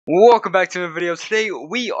Welcome back to the video. Today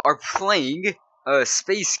we are playing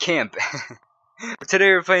SpaceCamp. Today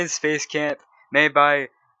we're playing SpaceCamp, made by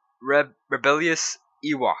Rebellious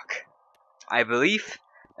Ewok, I believe.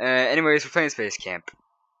 Anyways, we're playing SpaceCamp.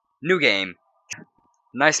 New game.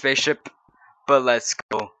 Nice spaceship, but let's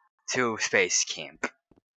go to SpaceCamp.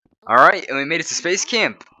 Alright, and we made it to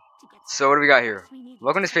SpaceCamp. So what do we got here?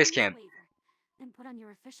 Welcome to SpaceCamp.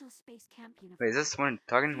 Wait, is this one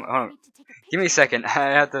talking? Hold on. Give me a second. I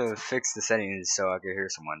have to fix the settings so I can hear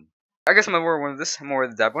someone. I guess I'm gonna wear one of this. I'm gonna wear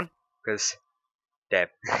the dab one. Because, dab.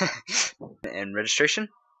 And registration.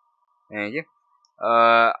 Thank you.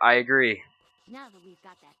 I agree. Now that we've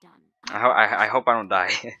got that done, I hope I don't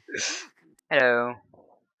die. Hello.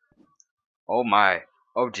 Oh my.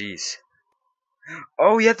 Oh jeez.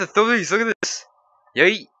 Oh, you have to throw these. Look at this.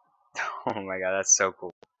 Yay. Oh my god, that's so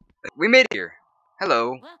cool. We made it here.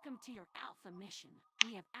 Hello. welcome to your Alpha mission.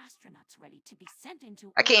 We have astronauts ready to be sent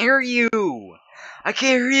into. I can't hear you. I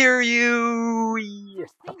can't hear you.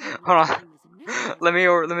 Hold on. Let me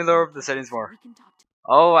lower up the settings more.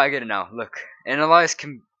 Oh, I get it now. Look, analyze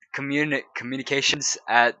communications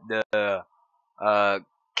at the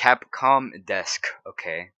Capcom desk.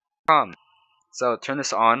 Okay. So turn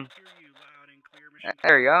this on.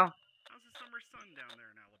 There you go.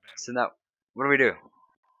 So now, what do we do?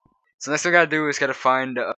 So next thing we gotta do is gotta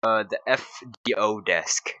find the FDO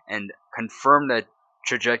desk and confirm the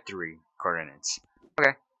trajectory coordinates.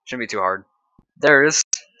 Okay, shouldn't be too hard. There it is.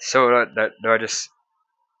 So do I just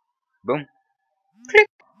boom? Click.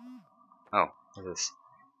 Oh, what's this?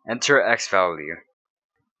 Enter X value.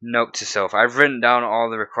 Note to self: I've written down all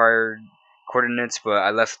the required coordinates, but I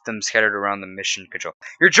left them scattered around the mission control.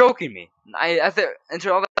 You're joking me. I have to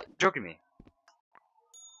enter all that. You're joking me.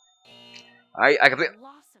 I completely.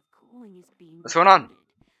 What's going on?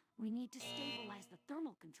 We need to stabilize the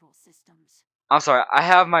thermal control systems. I'm sorry, I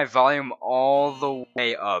have my volume all the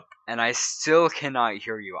way up, and I still cannot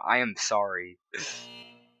hear you. I am sorry.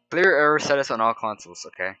 Clear error status on all consoles,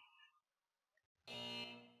 okay?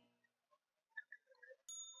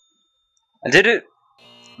 I did it,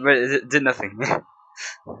 but it did nothing.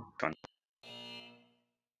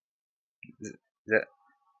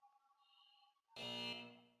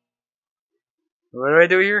 What do I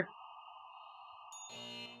do here?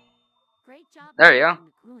 Great job. There you go.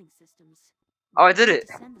 The cooling systems. Oh, I did it.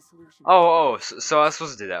 Send the solution. So I was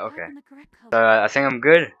supposed to do that, okay. I think I'm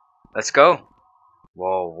good. Let's go.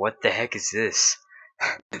 Whoa, what the heck is this?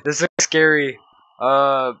 This looks scary.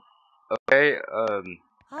 Okay,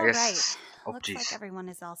 I guess. Oh, Looks jeez. like everyone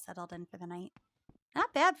is all settled in for the night.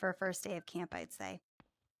 Not bad for a first day of camp, I'd say.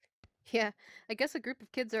 Yeah, I guess a group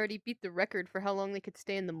of kids already beat the record for how long they could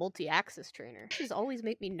stay in the multi-axis trainer. This always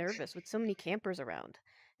make me nervous with so many campers around.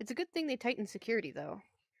 It's a good thing they tightened security, though.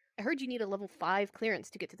 I heard you need a level 5 clearance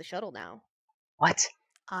to get to the shuttle now. What?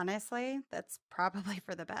 Honestly, that's probably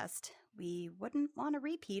for the best. We wouldn't want a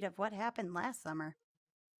repeat of what happened last summer.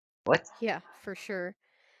 What? Yeah, for sure.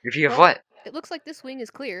 Repeat of Well, what? It looks like this wing is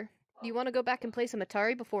clear. Do you want to go back and play some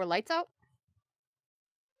Atari before lights out?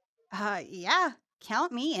 Yeah,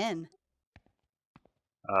 count me in.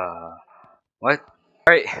 What?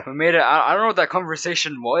 Alright, we made it. I don't know what that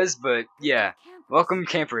conversation was, but yeah. Welcome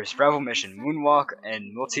campers, Bravo mission, Moonwalk,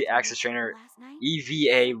 and multi-axis trainer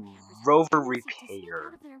EVA rover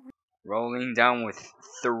repair. Rolling down with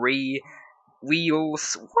 3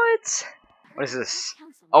 wheels. What? What is this?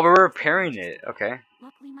 Oh, we're repairing it. Okay.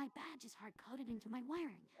 Luckily, my badge is hard coded into my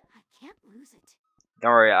wiring. I can't lose it.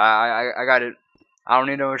 Don't worry, I got it. I don't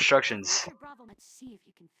need no instructions. Bravo, let's see if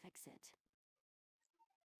you can fix it.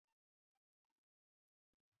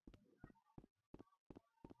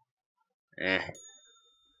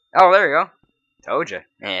 Oh, there you go. Told you.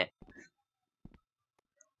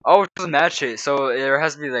 Oh, it doesn't match it, so there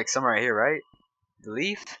has to be like some right here, right? The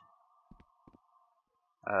leaf?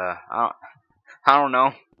 I don't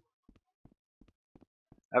know.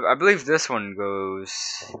 I believe this one goes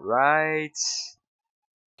right.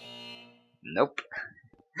 Nope.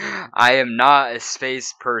 I am not a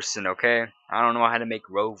space person, okay? I don't know how to make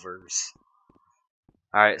rovers.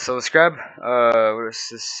 Alright, so let's grab, what is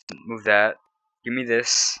this? Move that. Give me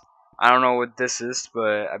this. I don't know what this is,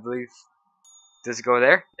 but I believe, does it go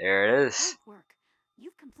there? There it is. Great work.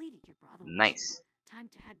 You've completed your Bravo mission. Nice. Time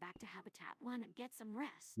to head back to Habitat 1 and get some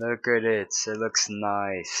rest. Look at it. It looks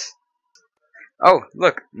nice. Oh,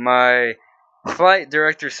 look. My flight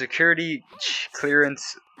director security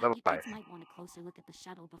clearance level 5. You kids might want a closer look at the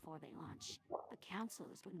shuttle before they launch. The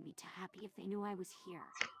counselors wouldn't be too happy if they knew I was here.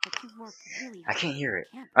 But you've worked really hard. I can't hear it.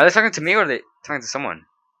 Can't Are they talking to me or are they talking to someone?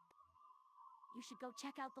 You should go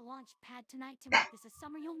check out the launch pad tonight to make this a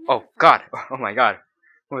summer you'll never Oh, God. forget. Oh, my God.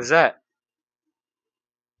 What was that?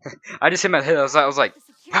 I just hit my head. I was like, The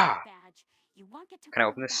security ah. badge. You won't get too Can I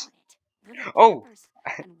far open this? without it. Little Oh, campers,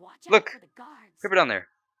 and watch out look, for the guards. paper down there.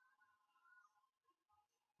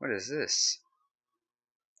 What is this?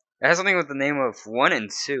 It has something with the name of 1 and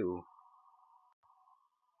 2.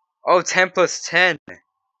 Oh, 10 plus 10.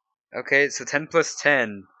 Okay, so 10 plus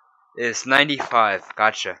 10 is 95.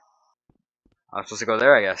 Gotcha. I'm supposed to go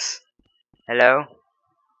there, I guess. Hello?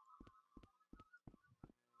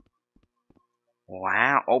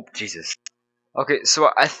 Wow. Oh, Jesus. Okay, so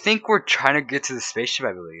I think we're trying to get to the spaceship,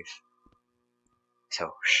 I believe.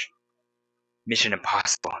 So, shh. Mission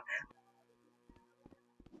impossible.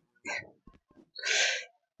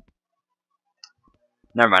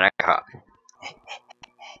 Never mind, I got caught.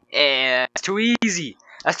 Yeah, that's too easy.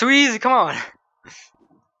 That's too easy, come on.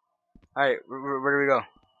 Alright, where do we go?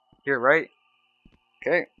 Here, right?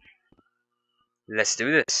 Okay. Let's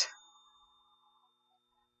do this.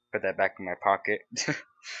 Put that back in my pocket.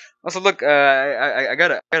 Also, look, I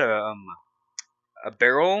got a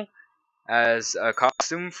barrel as a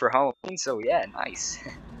costume for Halloween. So yeah, nice.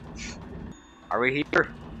 Are we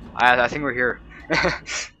here? I think we're here.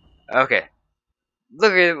 Okay.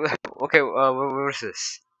 Look at okay. What's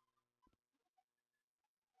this?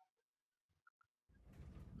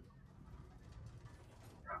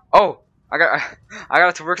 Oh, I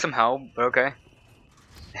got to work somehow. But okay.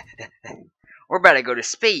 We're about to go to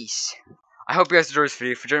space. I hope you guys enjoyed this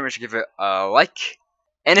video. If you enjoyed it, make sure to give it a like.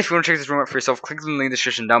 And if you want to check this room out for yourself, click the link in the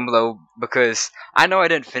description down below, because I know I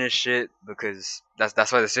didn't finish it, because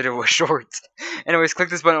that's why this video was short. Anyways, click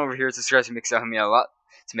this button over here to subscribe to me, because it helps me out a lot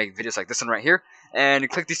to make videos like this one right here. And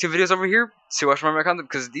click these two videos over here to watch more of my content,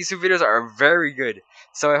 because these two videos are very good.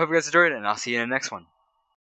 So I hope you guys enjoyed it, and I'll see you in the next one.